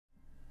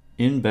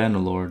In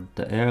Bannerlord,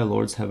 the AI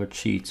lords have a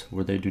cheat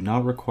where they do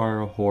not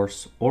require a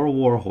horse or a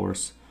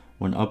warhorse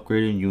when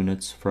upgrading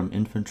units from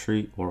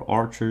infantry or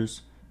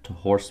archers to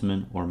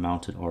horsemen or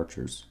mounted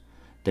archers.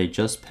 They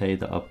just pay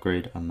the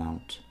upgrade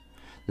amount.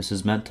 This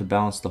is meant to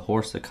balance the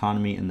horse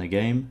economy in the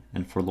game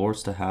and for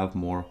lords to have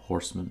more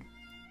horsemen.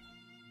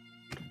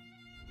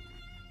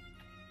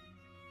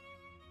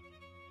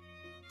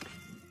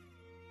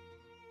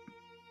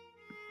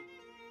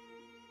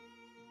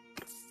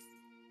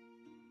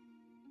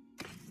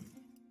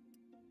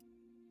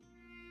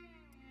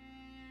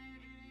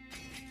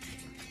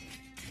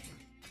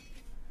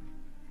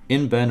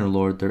 In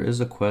Bannerlord, there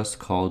is a quest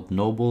called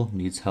Noble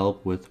Needs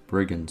Help with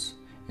Brigands.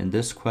 In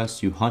this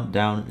quest, you hunt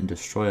down and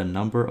destroy a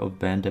number of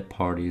bandit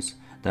parties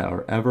that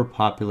are ever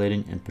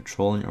populating and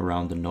patrolling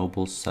around the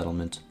noble's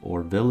settlement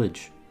or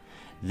village.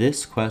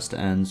 This quest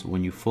ends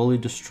when you fully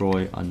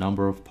destroy a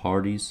number of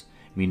parties,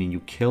 meaning you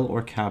kill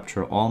or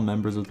capture all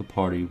members of the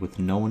party with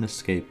no one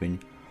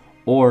escaping,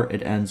 or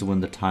it ends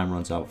when the time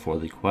runs out for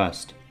the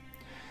quest.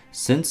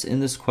 Since in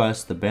this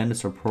quest the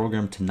bandits are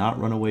programmed to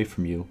not run away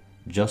from you,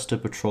 just to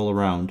patrol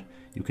around,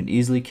 you can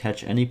easily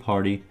catch any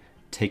party,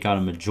 take out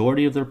a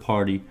majority of their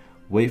party,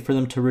 wait for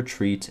them to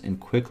retreat, and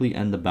quickly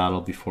end the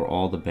battle before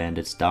all the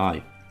bandits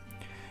die.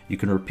 You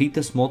can repeat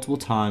this multiple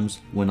times,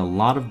 win a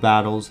lot of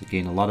battles,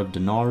 gain a lot of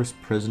dinars,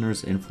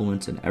 prisoners,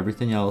 influence, and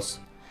everything else,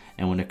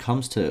 and when it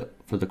comes to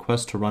for the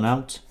quest to run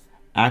out,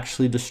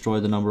 actually destroy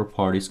the number of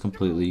parties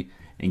completely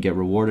and get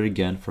rewarded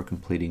again for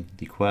completing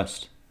the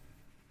quest.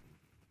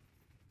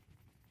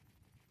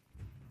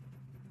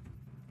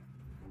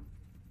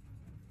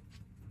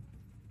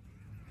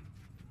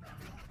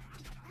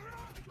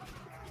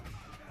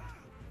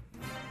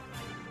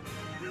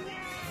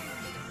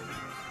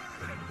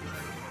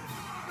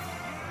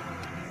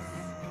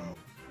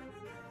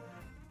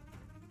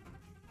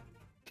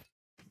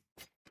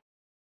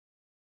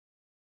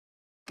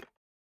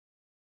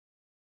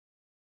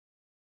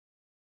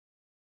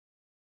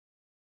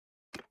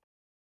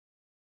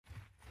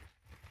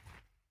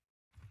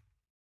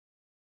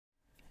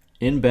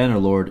 In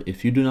Bannerlord,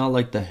 if you do not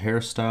like the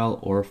hairstyle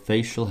or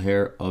facial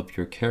hair of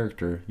your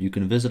character, you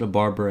can visit a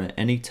barber at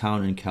any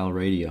town in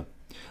Calradia.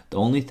 The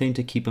only thing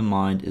to keep in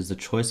mind is the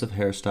choice of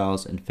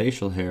hairstyles and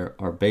facial hair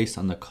are based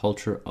on the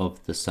culture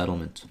of the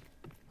settlement.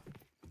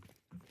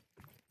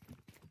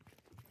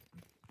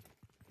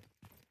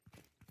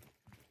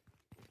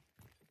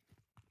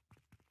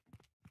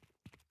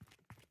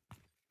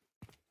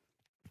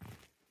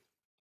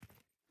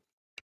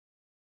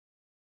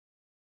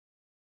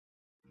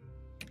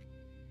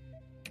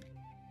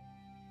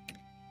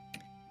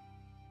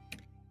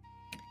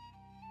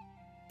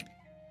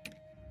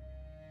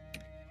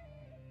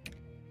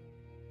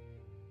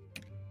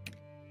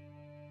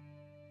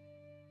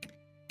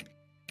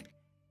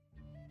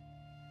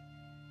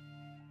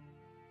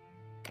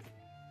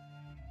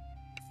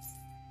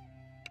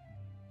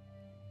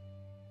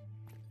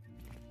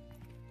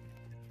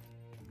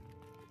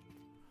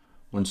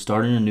 When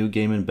starting a new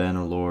game in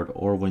Bannerlord,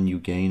 or when you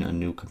gain a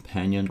new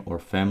companion or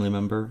family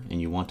member and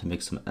you want to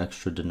make some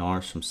extra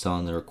dinars from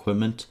selling their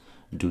equipment,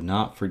 do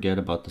not forget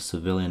about the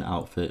civilian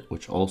outfit,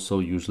 which also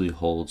usually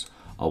holds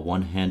a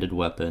one-handed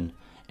weapon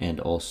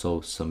and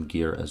also some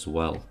gear as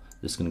well.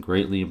 This can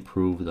greatly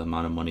improve the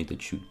amount of money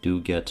that you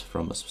do get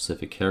from a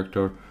specific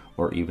character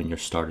or even your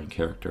starting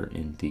character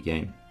in the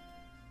game.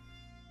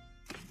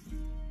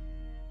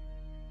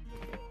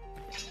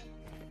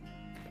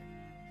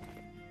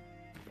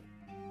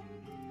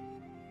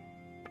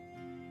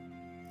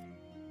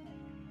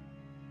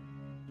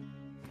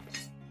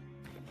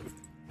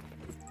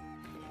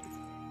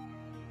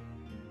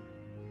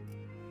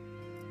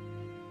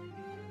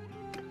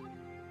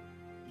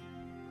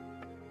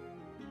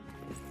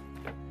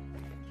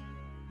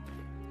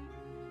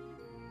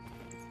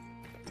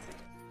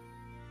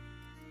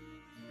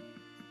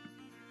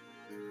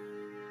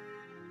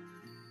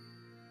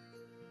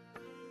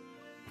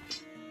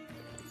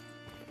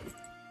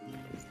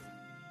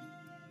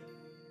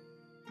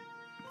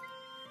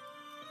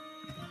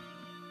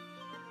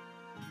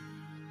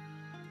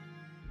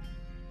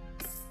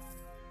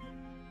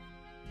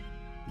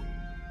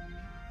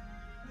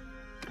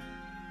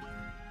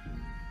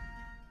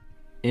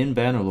 In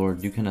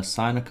Bannerlord, you can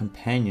assign a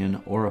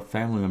companion or a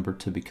family member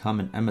to become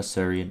an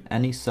emissary in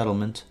any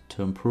settlement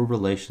to improve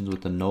relations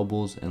with the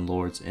nobles and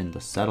lords in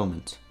the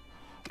settlement.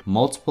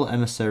 Multiple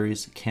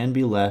emissaries can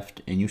be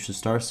left, and you should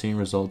start seeing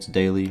results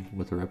daily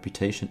with a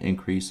reputation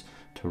increase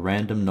to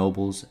random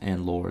nobles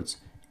and lords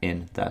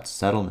in that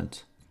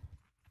settlement.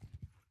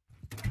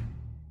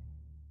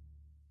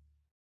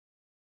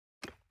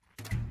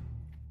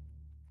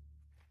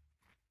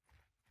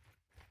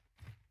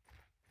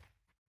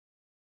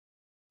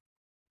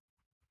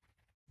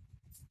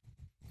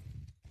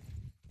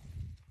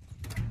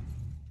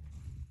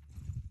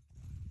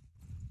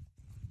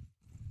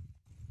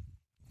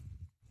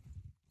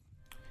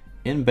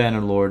 In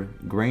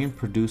Bannerlord,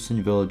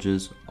 grain-producing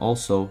villages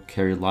also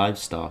carry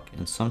livestock,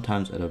 and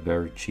sometimes at a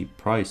very cheap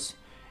price.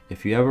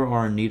 If you ever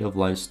are in need of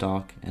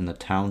livestock and the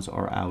towns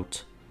are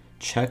out,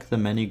 check the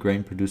many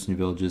grain producing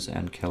villages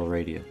and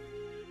Calradia.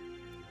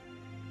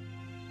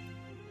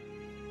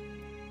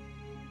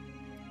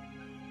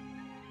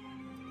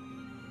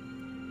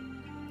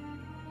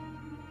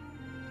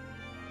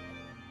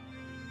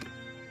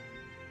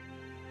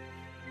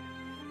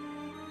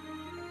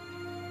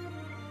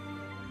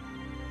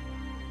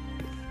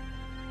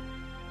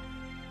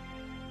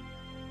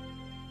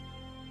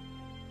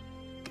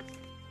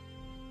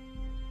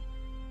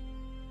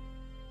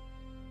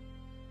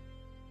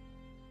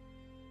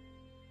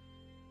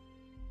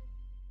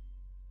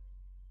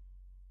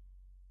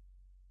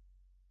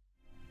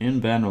 In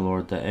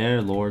Bannerlord, the AI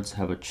Lords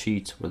have a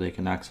cheat where they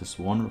can access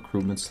one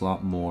recruitment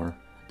slot more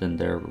than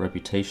their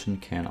reputation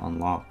can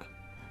unlock.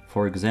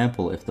 For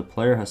example, if the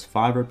player has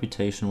 5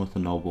 reputation with a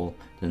noble,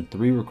 then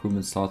 3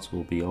 recruitment slots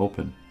will be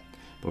open.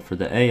 But for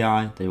the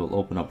AI, they will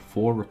open up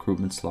 4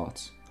 recruitment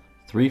slots,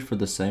 3 for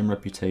the same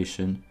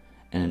reputation,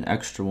 and an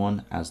extra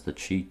one as the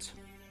cheat.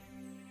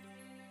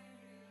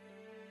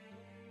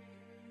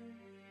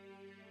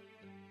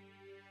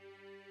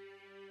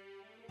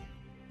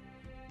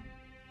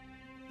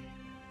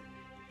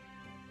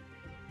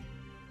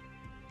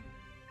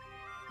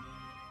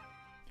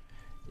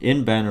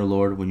 In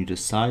Bannerlord, when you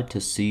decide to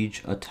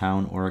siege a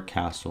town or a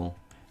castle,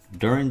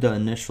 during the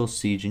initial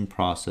sieging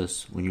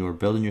process, when you are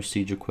building your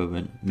siege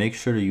equipment, make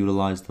sure to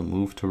utilize the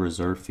Move to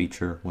Reserve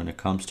feature when it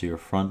comes to your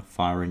front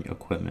firing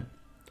equipment.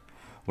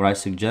 What I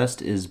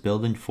suggest is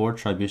building 4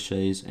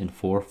 trebuchets and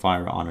 4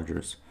 fire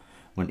onagers.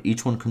 When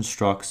each one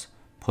constructs,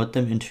 put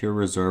them into your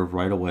reserve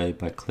right away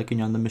by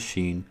clicking on the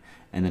machine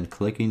and then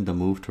clicking the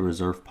Move to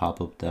Reserve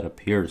pop-up that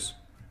appears.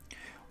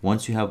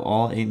 Once you have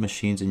all 8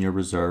 machines in your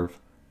reserve,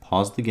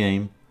 pause the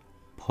game,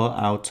 put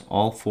out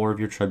all 4 of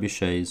your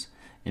trebuchets,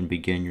 and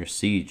begin your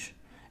siege.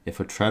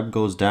 If a treb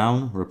goes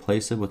down,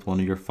 replace it with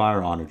one of your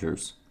fire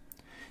onagers.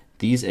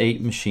 These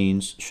 8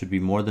 machines should be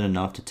more than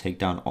enough to take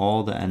down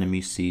all the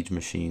enemy siege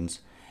machines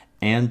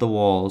and the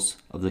walls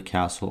of the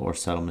castle or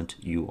settlement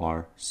you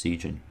are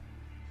sieging.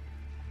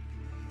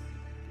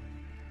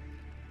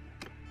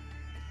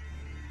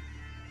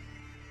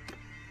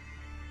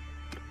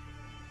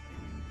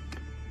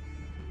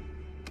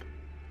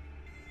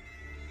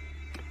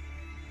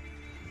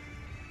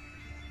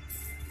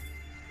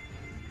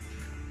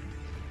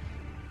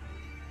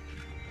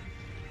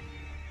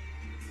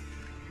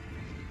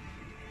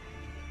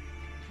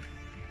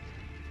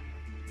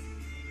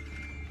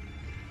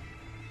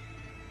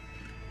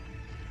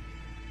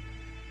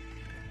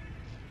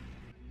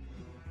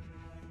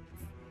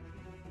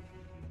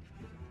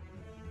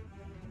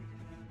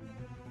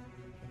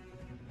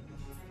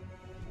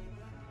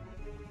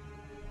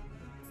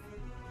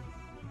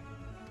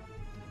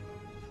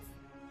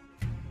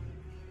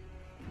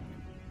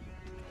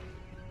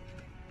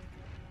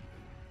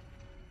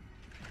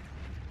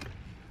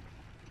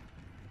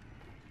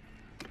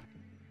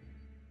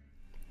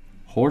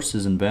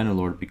 Horses in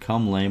Bannerlord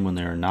become lame when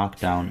they are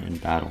knocked down in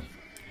battle.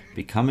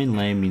 Becoming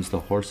lame means the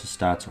horse's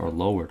stats are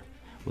lowered.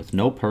 With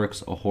no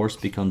perks, a horse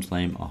becomes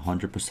lame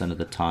 100% of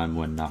the time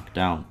when knocked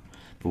down.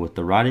 But with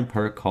the riding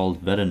perk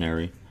called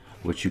Veterinary,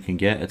 which you can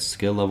get at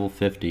skill level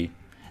 50,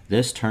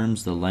 this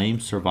turns the lame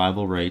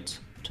survival rate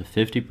to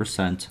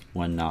 50%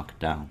 when knocked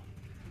down.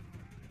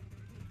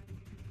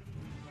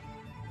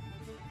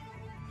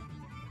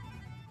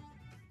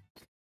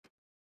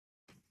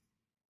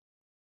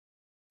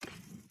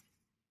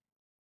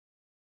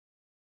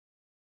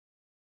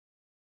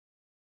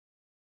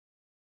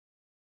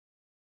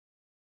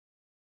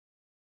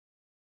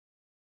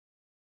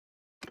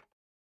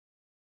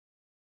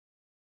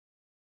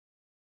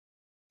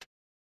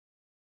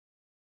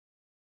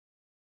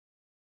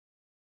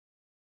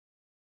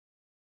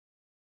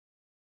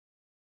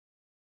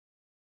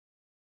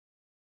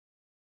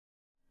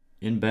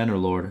 In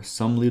Bannerlord,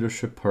 some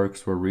leadership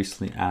perks were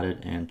recently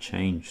added and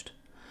changed.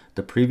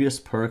 The previous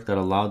perk that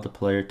allowed the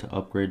player to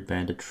upgrade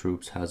bandit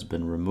troops has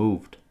been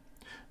removed.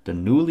 The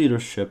new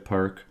leadership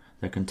perk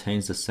that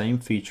contains the same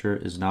feature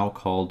is now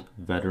called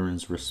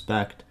Veterans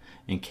Respect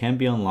and can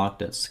be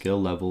unlocked at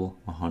skill level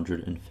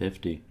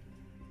 150.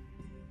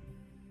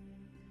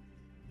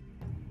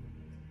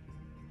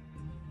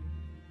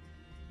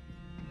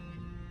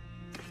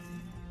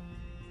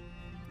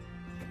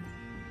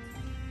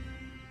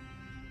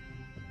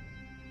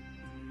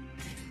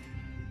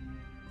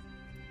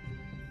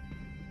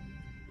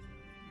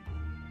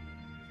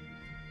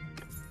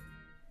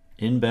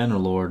 In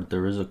Bannerlord,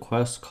 there is a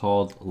quest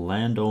called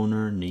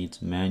Landowner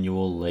Needs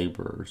Manual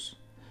Laborers.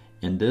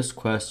 In this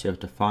quest, you have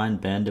to find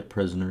bandit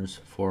prisoners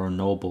for a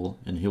noble,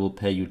 and he will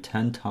pay you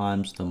 10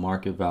 times the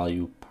market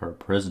value per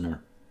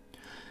prisoner.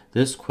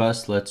 This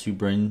quest lets you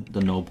bring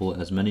the noble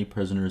as many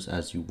prisoners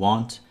as you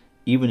want,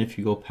 even if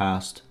you go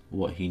past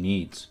what he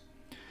needs.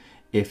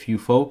 If you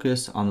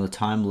focus on the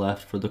time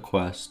left for the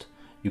quest,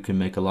 you can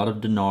make a lot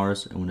of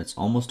dinars, and when it's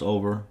almost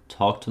over,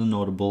 talk to the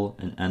notable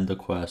and end the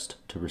quest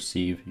to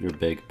receive your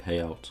big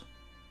payout.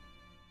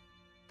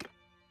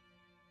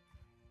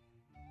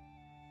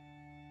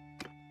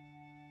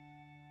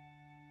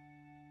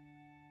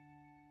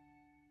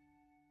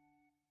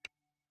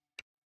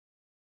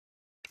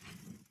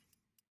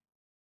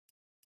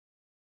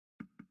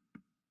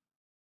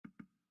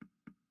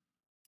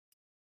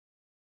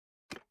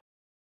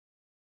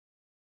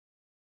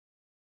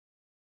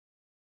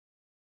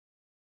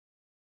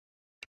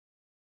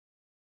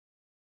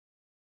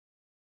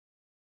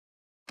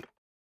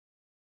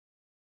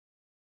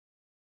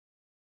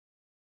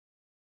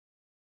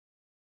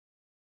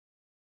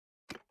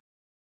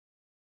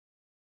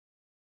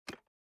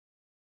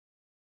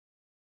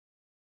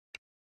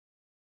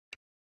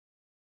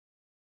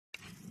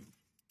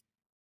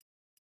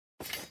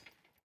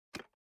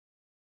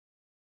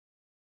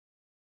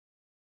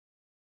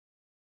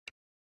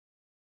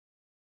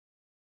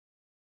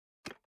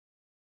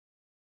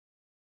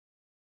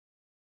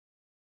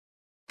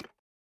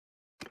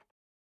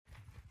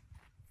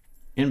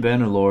 In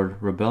Bannerlord,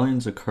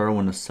 rebellions occur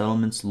when a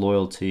settlement's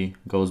loyalty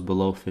goes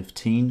below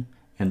 15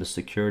 and the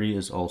security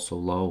is also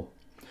low.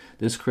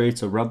 This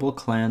creates a rebel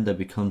clan that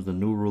becomes the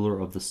new ruler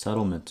of the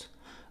settlement.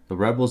 The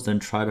rebels then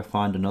try to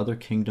find another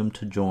kingdom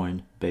to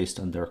join based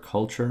on their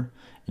culture,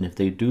 and if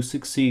they do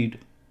succeed,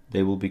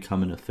 they will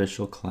become an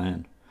official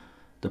clan.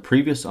 The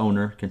previous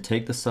owner can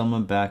take the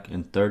settlement back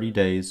in 30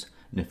 days,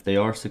 and if they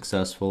are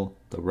successful,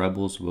 the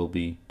rebels will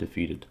be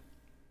defeated.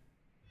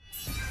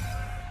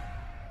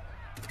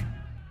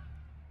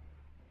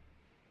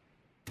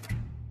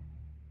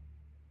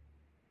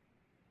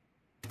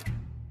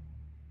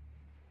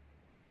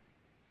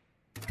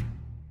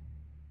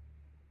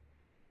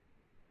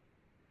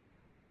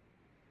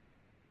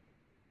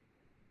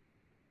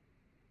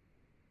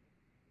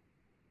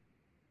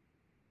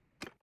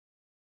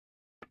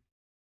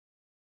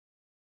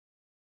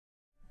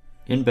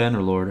 In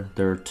Bannerlord,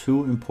 there are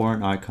two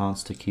important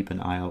icons to keep an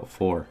eye out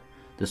for.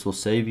 This will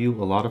save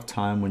you a lot of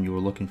time when you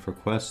are looking for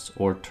quests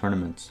or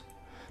tournaments.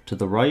 To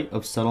the right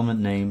of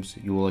settlement names,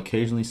 you will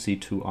occasionally see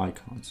two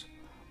icons,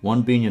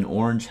 one being an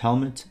orange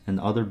helmet and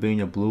the other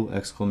being a blue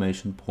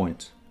exclamation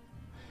point.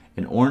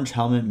 An orange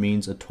helmet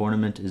means a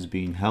tournament is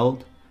being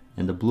held,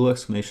 and the blue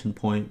exclamation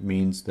point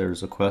means there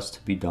is a quest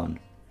to be done.